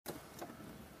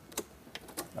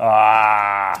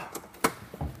Ah,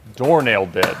 doornail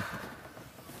dead.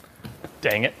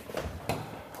 Dang it. I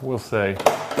will say,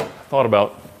 I thought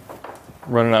about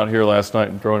running out here last night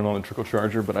and throwing it on the trickle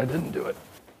charger, but I didn't do it.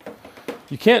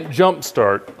 You can't jump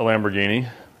start a Lamborghini,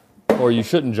 or you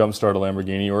shouldn't jump start a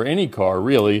Lamborghini, or any car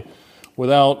really,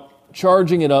 without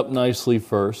charging it up nicely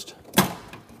first.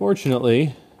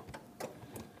 Fortunately,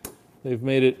 they've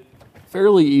made it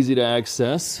fairly easy to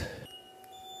access.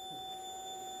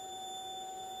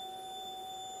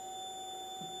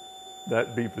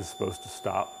 That beep is supposed to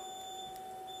stop.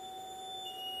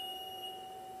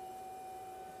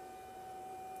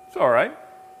 It's all right.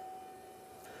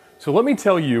 So let me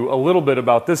tell you a little bit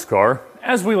about this car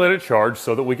as we let it charge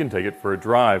so that we can take it for a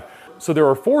drive. So there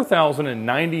are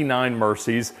 4,099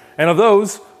 Murcies, and of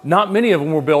those, not many of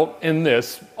them were built in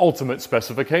this ultimate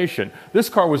specification. This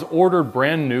car was ordered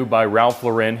brand new by Ralph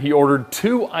Lauren. He ordered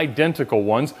 2 identical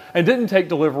ones and didn't take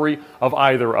delivery of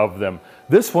either of them.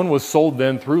 This one was sold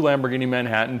then through Lamborghini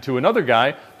Manhattan to another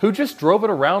guy who just drove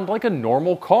it around like a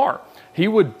normal car. He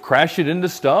would crash it into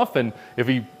stuff, and if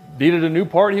he needed a new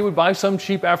part, he would buy some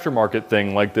cheap aftermarket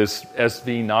thing like this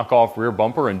SV knockoff rear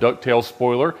bumper and ducktail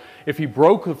spoiler. If he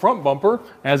broke the front bumper,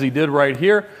 as he did right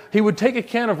here, he would take a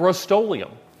can of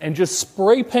Rust-Oleum and just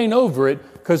spray paint over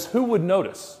it, because who would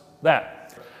notice that?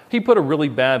 He put a really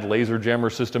bad laser jammer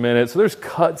system in it, so there's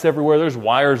cuts everywhere, there's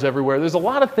wires everywhere, there's a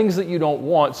lot of things that you don't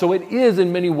want, so it is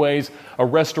in many ways a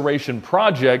restoration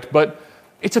project, but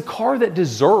it's a car that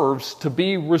deserves to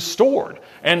be restored,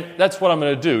 and that's what I'm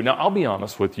going to do. Now, I'll be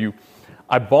honest with you.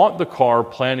 I bought the car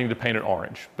planning to paint it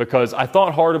orange because I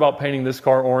thought hard about painting this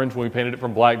car orange when we painted it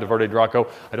from black to Verde Draco.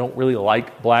 I don't really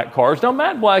like black cars. Now,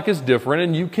 matte black is different,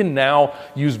 and you can now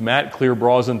use matte clear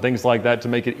bras and things like that to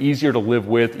make it easier to live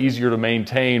with, easier to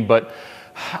maintain, but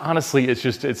honestly,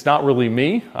 it's not really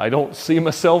me. I don't see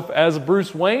myself as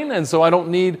Bruce Wayne, and so I don't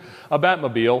need a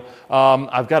Batmobile.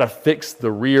 I've got to fix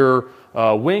the rear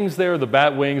wings there, the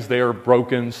bat wings, they are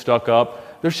broken, stuck up.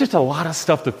 There's just a lot of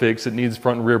stuff to fix. It needs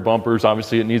front and rear bumpers.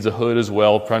 Obviously, it needs a hood as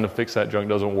well. Trying to fix that junk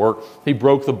doesn't work. He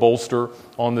broke the bolster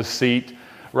on the seat.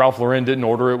 Ralph Lauren didn't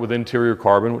order it with interior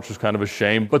carbon, which was kind of a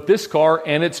shame. But this car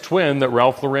and its twin that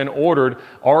Ralph Lauren ordered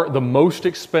are the most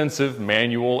expensive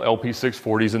manual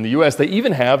LP640s in the US. They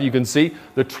even have, you can see,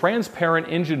 the transparent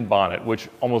engine bonnet, which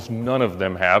almost none of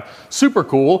them have. Super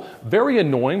cool, very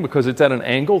annoying because it's at an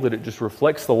angle that it just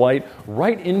reflects the light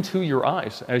right into your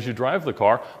eyes as you drive the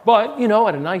car. But, you know,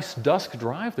 at a nice dusk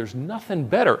drive, there's nothing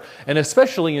better. And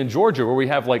especially in Georgia, where we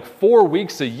have like 4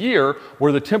 weeks a year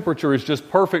where the temperature is just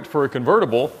perfect for a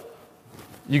convertible,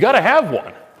 you got to have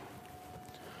one.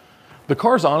 The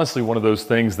car's honestly one of those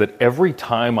things that every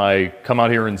time I come out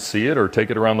here and see it or take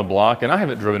it around the block, and I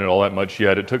haven't driven it all that much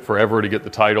yet. It took forever to get the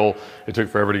title. It took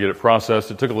forever to get it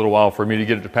processed. It took a little while for me to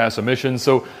get it to pass emissions.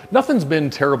 So nothing's been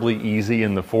terribly easy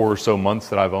in the 4 or so months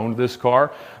that I've owned this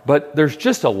car, but there's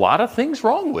just a lot of things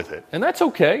wrong with it. And that's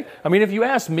okay. I mean, if you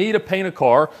asked me to paint a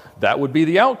car, that would be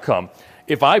the outcome.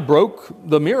 If I broke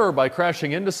the mirror by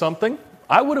crashing into something,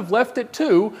 I would have left it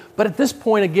too, but at this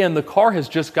point, again, the car has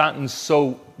just gotten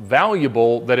so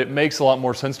valuable that it makes a lot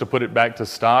more sense to put it back to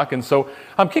stock. And so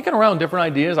I'm kicking around different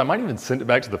ideas. I might even send it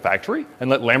back to the factory and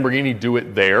let Lamborghini do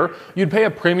it there. You'd pay a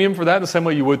premium for that the same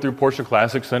way you would through Porsche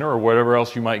Classic Center or whatever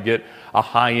else you might get a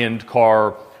high-end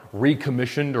car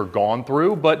recommissioned or gone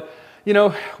through. But, you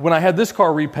know, when I had this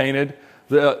car repainted,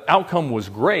 the outcome was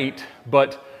great,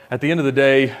 but at the end of the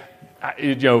day,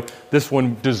 you know, this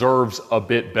one deserves a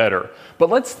bit better. But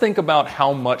let's think about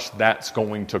how much that's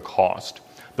going to cost.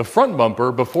 The front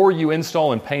bumper, before you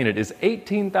install and paint it, is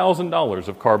 $18,000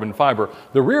 of carbon fiber.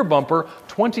 The rear bumper,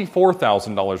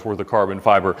 $24,000 worth of carbon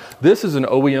fiber. This is an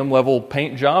OEM level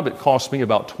paint job. It cost me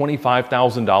about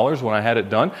 $25,000 when I had it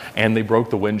done, and they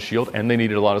broke the windshield and they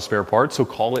needed a lot of spare parts, so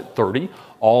call it $30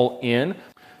 all in.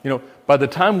 You know, by the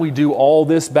time we do all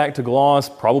this back to gloss,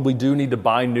 probably do need to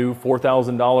buy new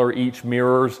 $4,000 each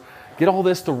mirrors, get all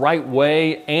this the right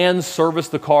way, and service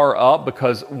the car up,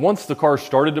 because once the car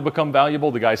started to become valuable,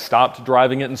 the guy stopped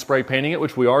driving it and spray painting it,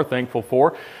 which we are thankful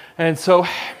for. And so,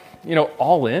 you know,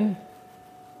 all in,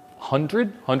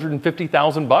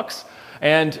 $150,000.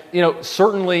 And, you know,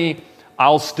 certainly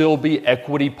I'll still be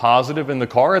equity positive in the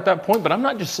car at that point, but I'm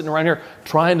not just sitting around here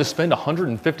trying to spend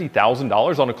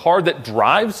 $150,000 on a car that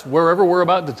drives wherever we're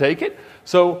about to take it.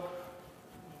 So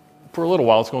for a little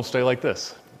while, it's going to stay like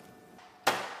this.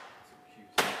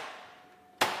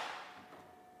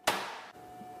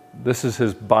 This is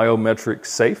his biometric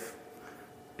safe.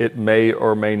 It may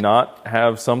or may not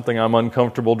have something I'm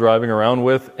uncomfortable driving around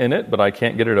with in it, but I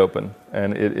can't get it open,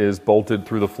 and it is bolted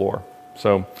through the floor.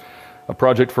 So a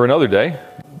project for another day.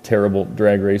 Terrible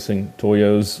drag racing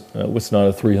Toyos. It's not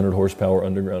a 300 horsepower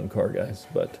underground car, guys,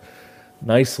 but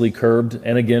nicely curbed,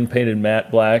 and again painted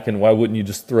matte black. And why wouldn't you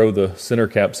just throw the center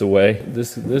caps away?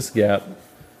 This gap's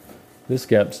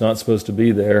not supposed to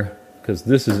be there, because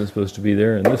this isn't supposed to be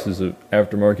there, and this is an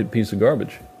aftermarket piece of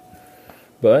garbage.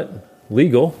 But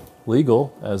legal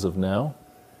as of now.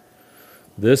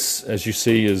 This, as you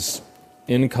see, is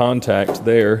in contact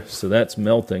there, so that's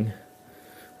melting.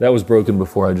 That was broken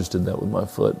before I just did that with my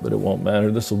foot, but it won't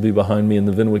matter. This will be behind me in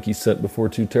the VinWiki set before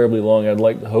too terribly long, I'd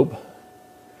like to hope.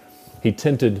 He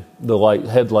tinted the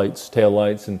headlights, tail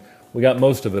lights, and we got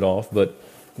most of it off, but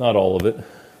not all of it.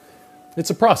 It's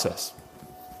a process.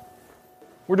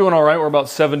 We're doing all right. We're about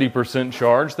 70%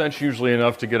 charged. That's usually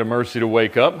enough to get a Murci to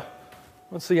wake up.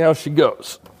 Let's see how she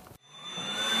goes.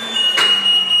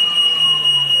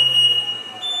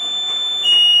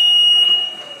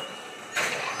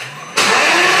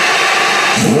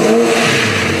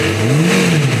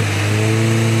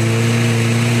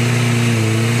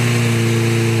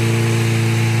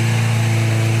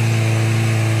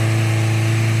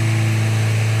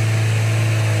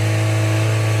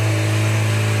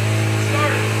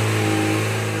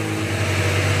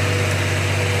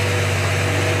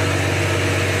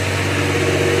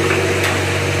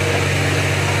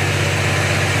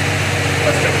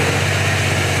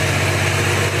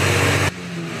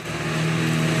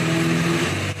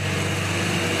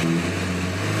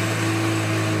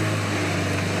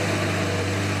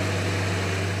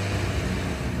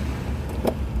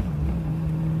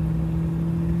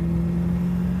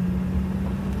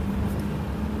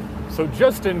 So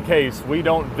just in case we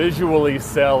don't visually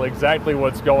sell exactly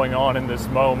what's going on in this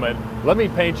moment, let me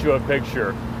paint you a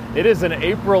picture. It is an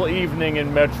April evening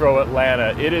in Metro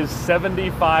Atlanta. It is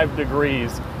 75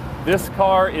 degrees. This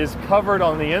car is covered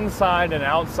on the inside and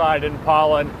outside in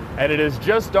pollen, and it is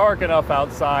just dark enough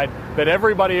outside that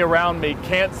everybody around me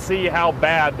can't see how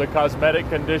bad the cosmetic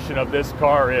condition of this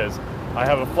car is. I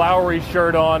have a flowery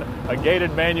shirt on, a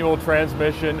gated manual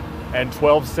transmission, and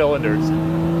 12 cylinders.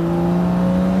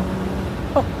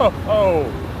 Oh,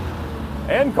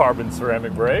 and carbon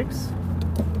ceramic brakes.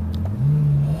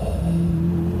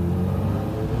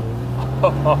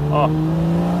 Oh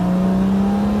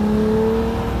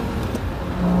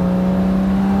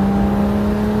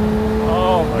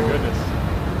my goodness.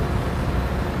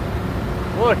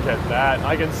 Look at that.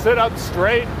 I can sit up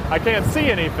straight. I can't see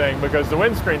anything because the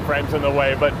windscreen frame's in the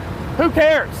way, but who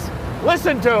cares?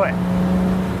 Listen to it.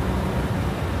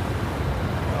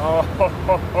 Oh,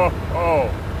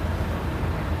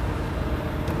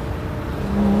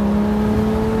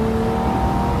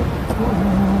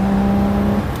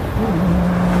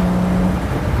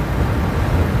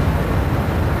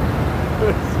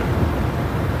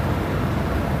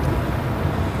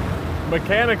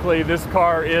 Mechanically, this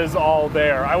car is all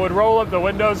there. I would roll up the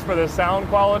windows for the sound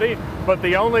quality, but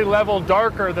the only level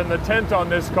darker than the tint on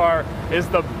this car is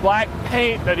the black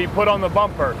paint that he put on the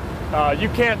bumper. You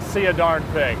can't see a darn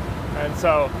thing. And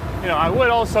so, you know, I would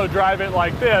also drive it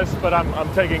like this, but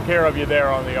I'm taking care of you there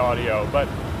on the audio. But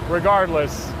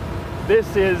regardless,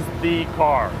 this is the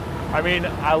car. I mean,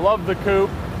 I love the coupe,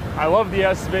 I love the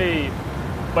SV,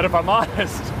 but if I'm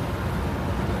honest,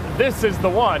 this is the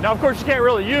one. Now, of course, you can't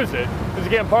really use it because you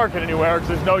can't park it anywhere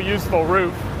because there's no useful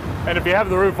roof. And if you have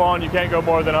the roof on, you can't go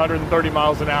more than 130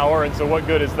 miles an hour. And so what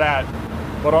good is that?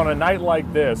 But on a night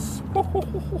like this,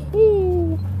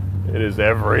 it is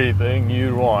everything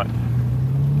you'd want.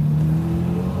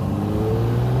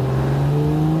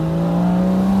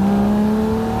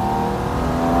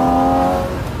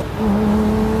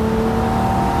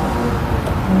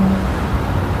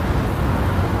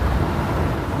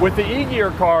 With the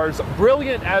E-Gear cars,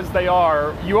 brilliant as they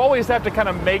are, you always have to kind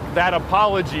of make that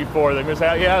apology for them. You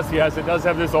say, yes, it does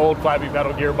have this old flappy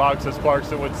pedal gearbox, as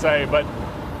Clarkson would say, but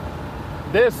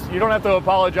this, you don't have to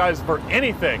apologize for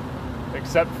anything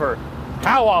except for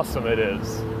how awesome it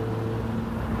is.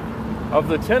 Of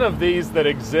the 10 of these that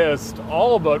exist,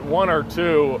 all but 1 or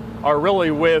 2 are really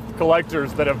with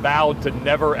collectors that have vowed to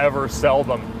never ever sell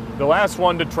them. The last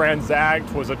one to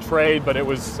transact was a trade, but it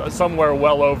was somewhere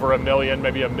well over $1 million,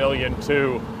 maybe $1.2 million.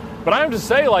 But I have to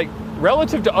say, like,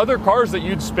 relative to other cars that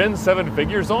you'd spend 7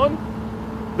 figures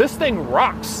on, this thing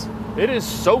rocks. It is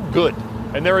so good,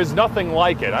 and there is nothing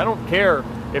like it. I don't care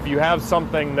if you have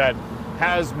something that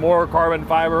has more carbon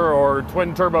fiber or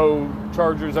twin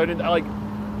turbochargers.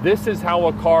 This is how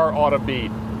a car ought to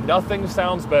be. Nothing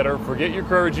sounds better. Forget your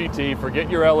Courier GT, forget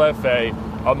your LFA.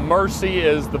 A Murci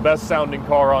is the best sounding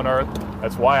car on earth.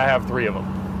 That's why I have 3 of them.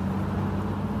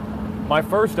 My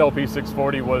first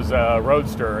LP640 was a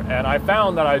Roadster, and I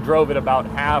found that I drove it about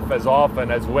half as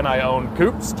often as when I owned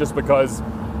coupes, just because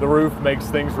the roof makes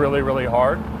things really, really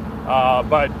hard.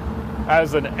 But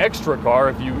as an extra car,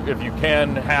 if you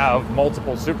can have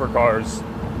multiple supercars,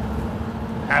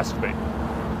 has to be.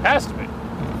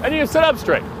 And you can sit up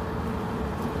straight.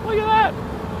 Look at that.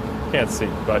 Can't see,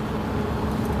 but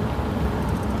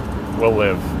we'll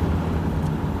live.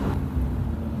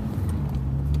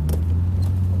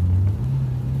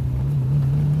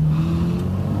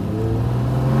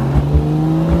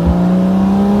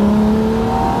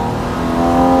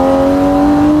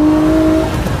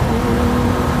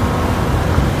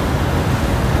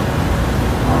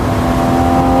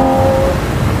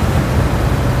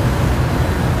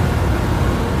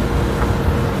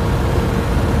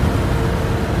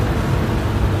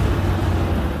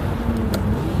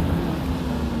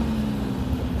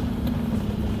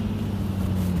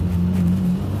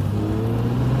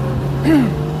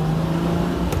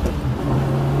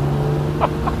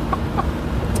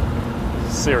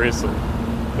 Seriously,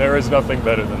 there is nothing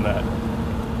better than that.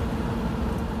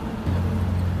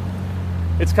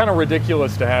 It's kind of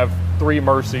ridiculous to have 3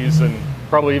 Murcies, and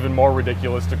probably even more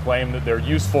ridiculous to claim that they're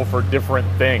useful for different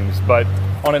things. But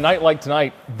on a night like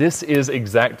tonight, this is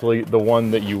exactly the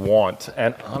one that you want.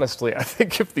 And honestly, I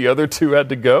think if the other 2 had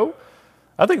to go,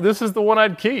 I think this is the one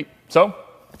I'd keep. So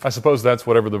I suppose that's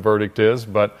whatever the verdict is,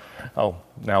 but I'll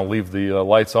now leave the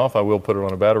lights off. I will put it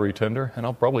on a battery tender, and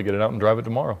I'll probably get it out and drive it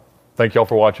tomorrow. Thank y'all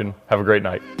for watching. Have a great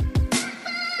night.